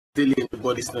Dillian the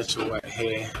Body Snatcher right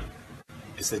here.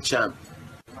 It's a champ.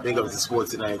 Big up to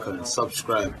Sporting Icon.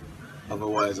 Subscribe.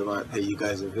 Otherwise, I might pay you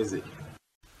guys a visit.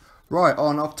 Right,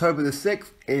 on October the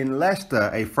 6th in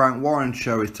Leicester, a Frank Warren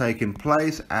show is taking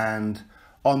place, and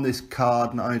on this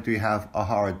card not only do we have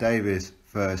Ohara Davies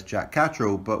versus Jack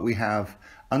Catterall, but we have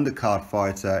undercard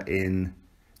fighter in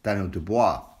Daniel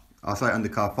Dubois. I'll say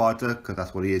undercard fighter because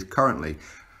that's what he is currently.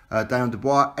 Daniel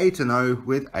Dubois 8-0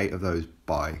 with 8 of those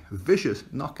by vicious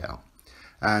knockout,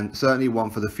 and certainly one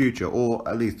for the future, or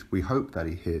at least we hope that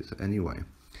he is anyway.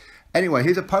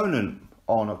 His opponent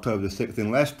on October the 6th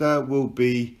in Leicester will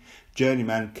be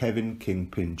journeyman Kevin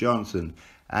Kingpin Johnson.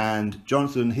 And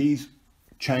Johnson, he's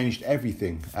changed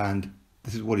everything, and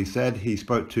this is what he said. He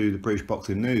spoke to the British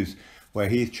Boxing News, where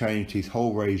he's changed his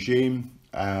whole regime.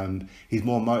 He's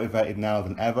more motivated now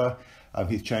than ever.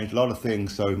 He's changed a lot of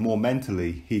things, so more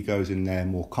mentally he goes in there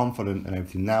more confident and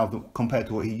everything now compared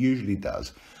to what he usually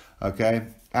does. Okay,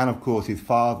 and of course his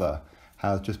father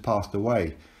has just passed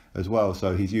away as well,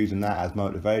 so he's using that as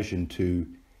motivation to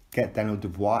get Daniel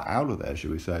Dubois out of there,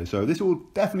 should we say. So this will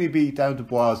definitely be Daniel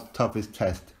Dubois' toughest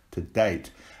test to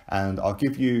date, and I'll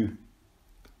give you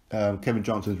Kevin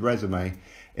Johnson's resume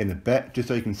in a bit, just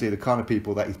so you can see the kind of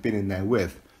people that he's been in there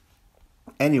with.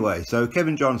 Anyway, so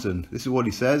Kevin Johnson, this is what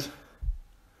he says.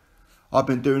 I've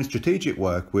been doing strategic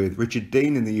work with Richard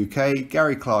Dean in the UK,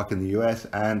 Gary Clark in the US,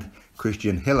 and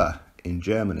Christian Hiller in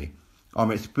Germany.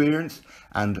 I'm experienced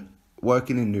and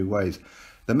working in new ways.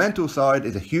 The mental side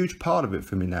is a huge part of it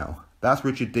for me now. That's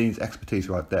Richard Dean's expertise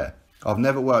right there. I've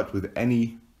never worked with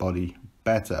anybody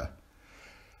better.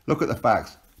 Look at the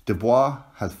facts. Dubois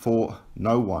has fought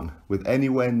no one with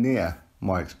anywhere near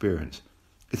my experience.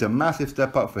 It's a massive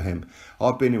step up for him.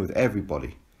 I've been in with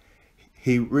everybody.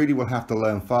 He really will have to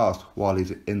learn fast while he's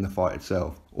in the fight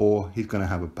itself, or he's going to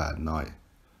have a bad night.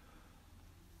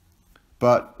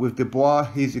 But with Dubois,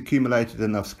 he's accumulated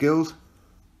enough skills,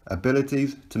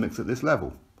 abilities to mix at this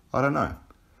level. I don't know.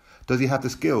 Does he have the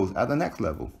skills at the next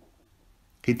level?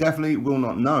 He definitely will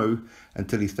not know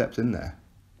until he steps in there.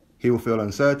 He will feel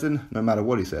uncertain no matter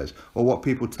what he says or what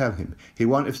people tell him. He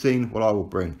won't have seen what I will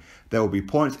bring. There will be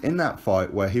points in that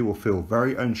fight where he will feel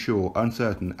very unsure,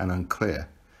 uncertain and unclear.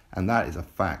 And that is a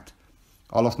fact.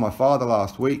 I lost my father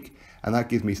last week, and that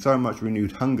gives me so much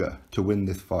renewed hunger to win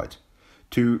this fight.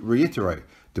 To reiterate,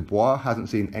 Dubois hasn't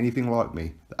seen anything like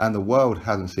me, and the world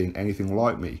hasn't seen anything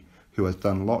like me, who has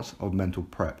done lots of mental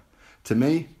prep. The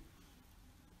me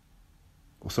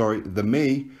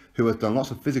who has done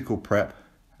lots of physical prep,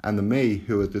 and the me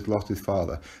who has just lost his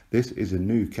father. This is a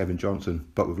new Kevin Johnson,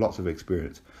 but with lots of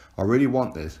experience. I really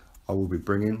want this. I will be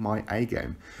bringing my A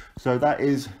game. So that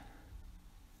is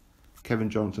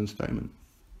Kevin Johnson's statement.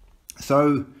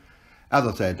 So, as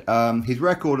I said, his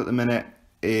record at the minute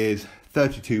is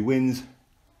 32 wins,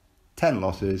 10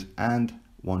 losses and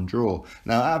 1 draw.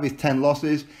 Now, out of his 10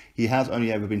 losses, he has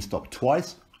only ever been stopped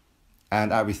twice.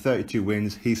 And out of his 32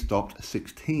 wins, he stopped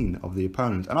 16 of the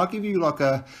opponents. And I'll give you like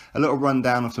a little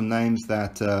rundown of some names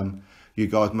that you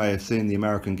guys may have seen the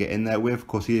American get in there with. Of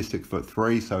course, he is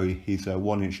 6'3", so he's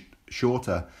 1 inch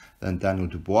shorter than Daniel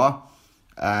Dubois.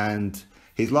 And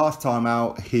his last time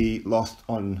out, he lost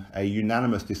on a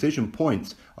unanimous decision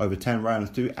points over 10 rounds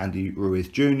to Andy Ruiz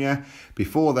Jr.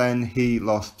 Before then, he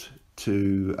lost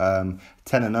to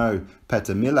 10-0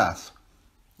 Peter Milas.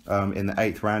 In the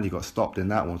 8th round, he got stopped in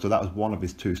that one. So that was one of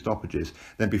his 2 stoppages.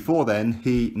 Then before then,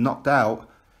 he knocked out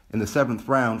in the 7th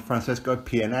round Francesco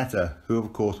Pianetta, who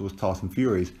of course was Tyson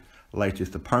Fury's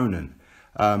latest opponent.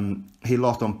 He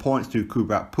lost on points to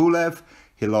Kubrat Pulev.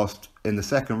 He lost in the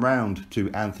 2nd round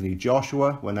to Anthony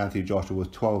Joshua when Anthony Joshua was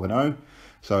 12-0.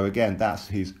 So again, that's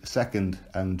his 2nd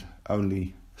and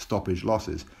only stoppage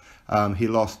losses. He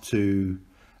lost to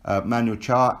Manuel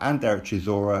Charr and Derek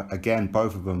Chisora, again,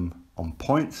 both of them on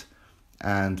points,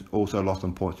 and also lost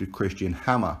on points to Christian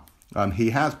Hammer. He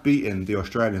has beaten the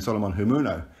Australian Solomon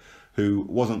Humuno, who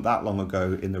wasn't that long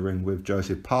ago in the ring with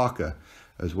Joseph Parker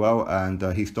as well, and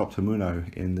he stopped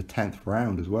Humuno in the 10th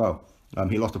round as well.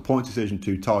 He lost a point decision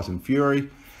to Tyson Fury,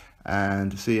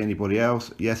 and see anybody else?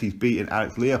 Yes, he's beaten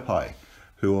Alex Leopai,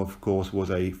 who of course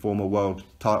was a former world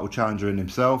title challenger in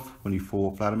himself when he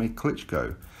fought Vladimir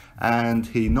Klitschko, and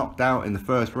he knocked out in the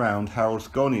 1st round Harold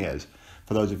Skoniez.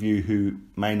 For those of you who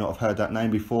may not have heard that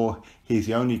name before, he's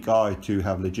the only guy to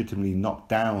have legitimately knocked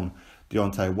down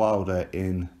Deontay Wilder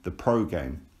in the pro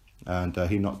game. And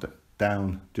he knocked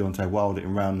down Deontay Wilder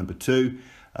in round number 2.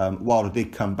 Wilder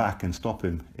did come back and stop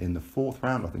him in the 4th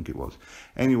round, I think it was.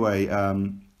 Anyway,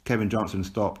 Kevin Johnson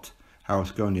stopped Harold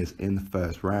Skoniez in the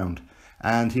 1st round.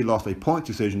 And he lost a point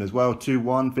decision as well,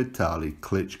 2-1 Vitaly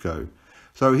Klitschko.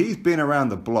 So he's been around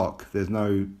the block. There's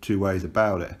no two ways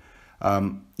about it.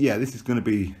 Yeah, this is going to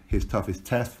be his toughest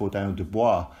test for Daniel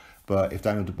Dubois. But if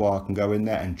Daniel Dubois can go in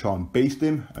there and try and beast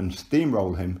him and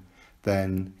steamroll him,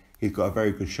 then he's got a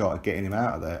very good shot at getting him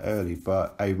out of there early.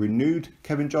 But a renewed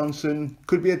Kevin Johnson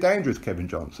could be a dangerous Kevin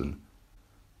Johnson.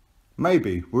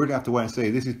 Maybe. We're going to have to wait and see.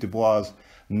 This is Dubois'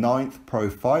 9th pro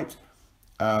fight.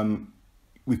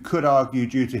 We could argue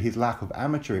due to his lack of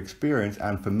amateur experience,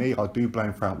 and for me, I do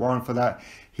blame Frank Warren for that.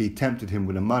 He tempted him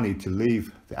with the money to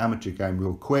leave the amateur game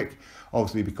real quick,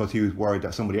 obviously because he was worried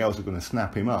that somebody else was going to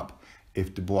snap him up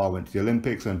if Dubois went to the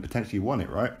Olympics and potentially won it,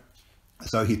 right?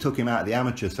 So he took him out of the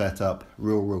amateur setup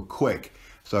real quick.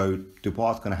 So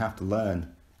Dubois is going to have to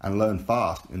learn, and learn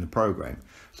fast in the program.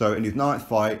 So in his 9th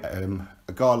fight,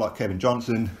 a guy like Kevin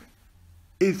Johnson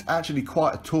is actually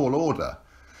quite a tall order.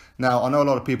 Now, I know a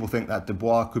lot of people think that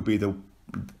Dubois could be the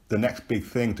next big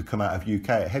thing to come out of UK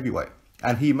at heavyweight.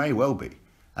 And he may well be.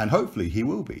 And hopefully he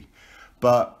will be.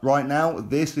 But right now,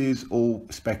 this is all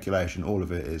speculation. All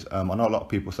of it is. I know a lot of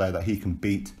people say that he can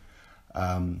beat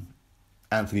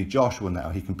Anthony Joshua now.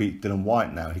 He can beat Dylan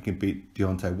White now. He can beat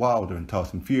Deontay Wilder and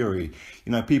Tyson Fury.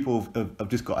 You know, people have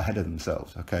just got ahead of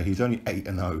themselves. Okay, he's only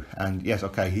 8-0. And yes,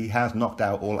 okay, he has knocked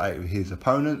out all 8 of his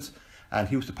opponents. And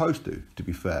he was supposed to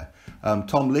be fair.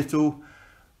 Tom Little,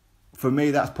 for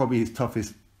me, that's probably his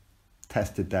toughest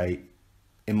test to date,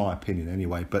 in my opinion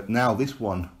anyway. But now this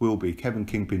one will be Kevin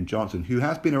Kingpin Johnson, who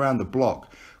has been around the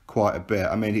block quite a bit.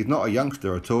 I mean, he's not a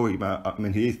youngster at all. I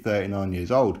mean, he is 39 years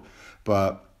old.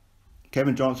 But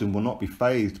Kevin Johnson will not be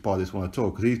fazed by this one at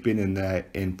all, because he's been in there,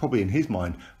 probably in his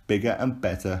mind, bigger and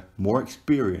better, more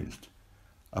experienced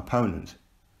opponents.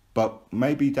 But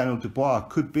maybe Daniel Dubois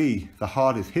could be the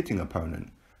hardest hitting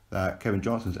opponent that Kevin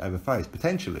Johnson's ever faced,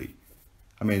 potentially.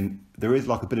 I mean, there is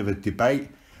like a bit of a debate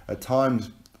at times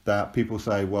that people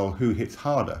say, well, who hits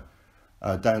harder,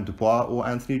 Daniel Dubois or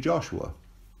Anthony Joshua?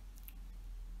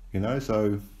 You know,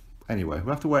 so anyway,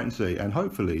 we'll have to wait and see. And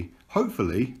hopefully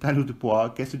Daniel Dubois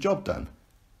gets the job done.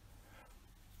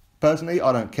 Personally,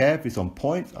 I don't care if it's on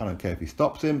points. I don't care if he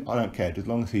stops him. I don't care, as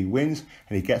long as he wins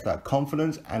and he gets that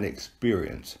confidence and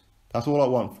experience. That's all I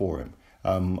want for him.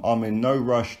 I'm in no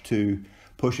rush to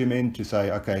push him in to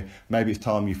say, okay, maybe it's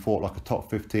time you fought like a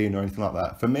top 15 or anything like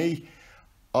that. For me,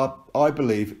 I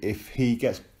believe if he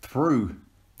gets through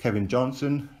Kevin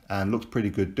Johnson and looks pretty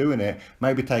good doing it,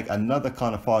 maybe take another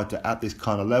kind of fighter at this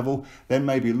kind of level, then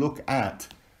maybe look at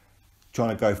trying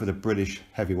to go for the British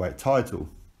heavyweight title,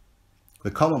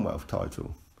 the Commonwealth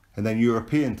title, and then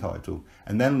European title,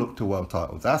 and then look to world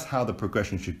titles. That's how the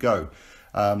progression should go.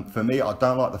 For me, I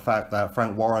don't like the fact that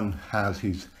Frank Warren has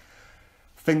his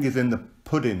fingers in the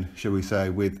pudding, shall we say,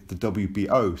 with the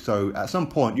WBO. So at some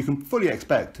point, you can fully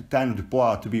expect Daniel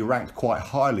Dubois to be ranked quite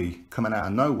highly coming out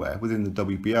of nowhere within the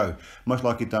WBO, much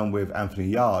like it done with Anthony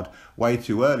Yarde, way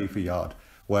too early for Yarde,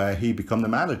 where he become the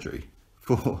manager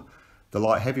for the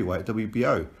light heavyweight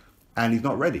WBO. And he's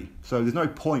not ready. So there's no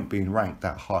point being ranked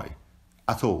that high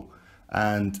at all.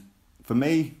 And for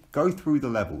me, go through the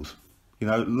levels. You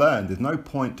know, learn. There's no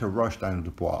point to rush Daniel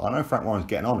Dubois. I know Frank Warren's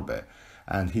getting on a bit,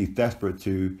 and he's desperate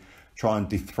to try and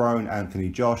dethrone Anthony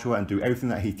Joshua and do everything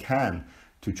that he can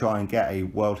to try and get a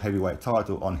world heavyweight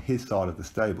title on his side of the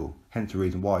stable. Hence the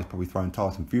reason why he's probably thrown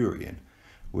Tyson Fury in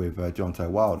with Deontay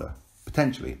Wilder.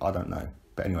 Potentially, I don't know.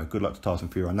 But anyway, good luck to Tyson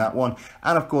Fury on that one.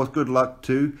 And of course, good luck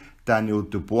to Daniel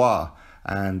Dubois.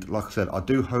 And like I said, I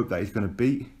do hope that he's going to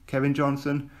beat Kevin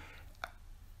Johnson.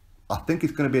 I think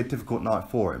it's going to be a difficult night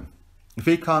for him. If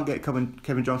he can't get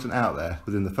Kevin Johnson out there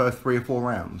within the first 3 or 4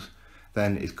 rounds,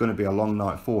 then it's going to be a long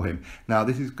night for him. Now,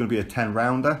 this is going to be a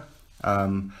 10-rounder.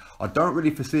 I don't really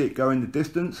foresee it going the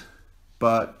distance,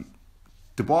 but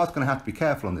Dubois is going to have to be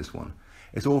careful on this one.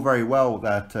 It's all very well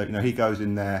that you know, he goes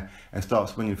in there and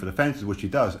starts swinging for the fences, which he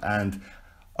does. And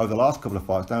over the last couple of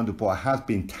fights, Daniel Dubois has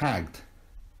been tagged,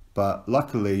 but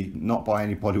luckily not by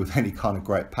anybody with any kind of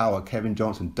great power. Kevin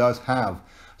Johnson does have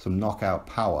some knockout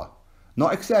power.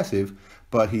 Not excessive,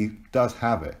 but he does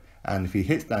have it. And if he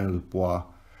hits Daniel Dubois,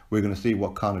 we're going to see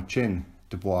what kind of chin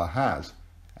Dubois has.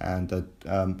 And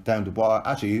Daniel Dubois,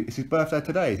 actually, it's his birthday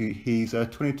today. He's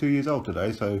 22 years old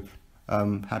today, so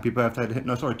happy birthday to him.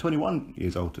 No, sorry, 21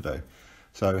 years old today.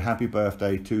 So happy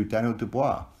birthday to Daniel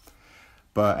Dubois.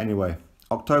 But anyway,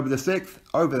 October the 6th,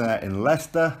 over there in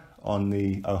Leicester, on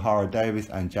the Ohara Davies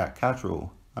and Jack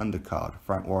Catterall undercard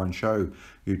Frank Warren show.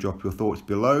 You drop your thoughts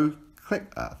below,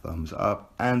 click that thumbs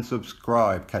up and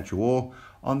subscribe. Catch you all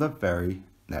on the very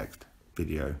next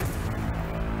video.